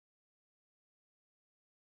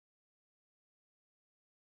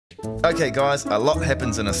Okay guys, a lot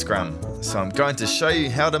happens in a scrum, so I'm going to show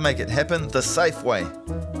you how to make it happen the safe way.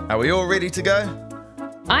 Are we all ready to go?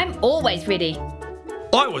 I'm always ready.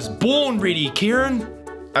 I was born ready, Kieran.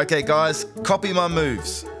 Okay guys, copy my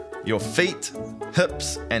moves. Your feet,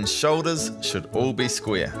 hips and shoulders should all be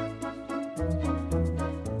square.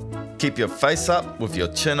 Keep your face up with your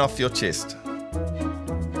chin off your chest.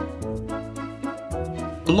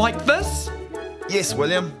 Like this? Yes,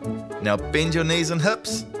 William. Now bend your knees and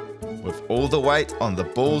hips with all the weight on the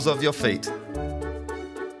balls of your feet.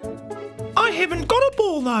 I haven't got a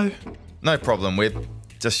ball though. No problem, Webb.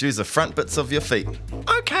 Just use the front bits of your feet.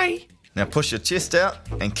 Okay. Now push your chest out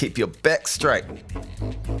and keep your back straight.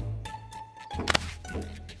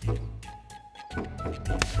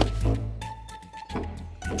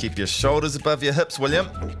 Keep your shoulders above your hips, William.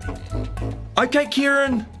 Okay,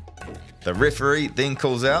 Kieran. The referee then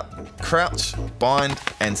calls out, crouch, bind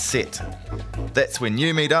and set. That's when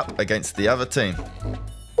you meet up against the other team.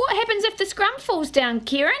 What happens if the scrum falls down,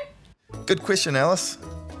 Kieran? Good question, Alice.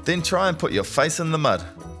 Then try and put your face in the mud.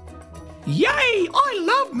 Yay! I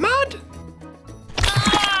love mud.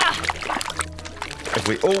 If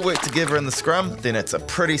we all work together in the scrum, then it's a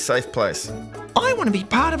pretty safe place. I want to be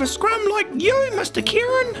part of a scrum like you, Mr.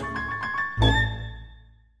 Kieran.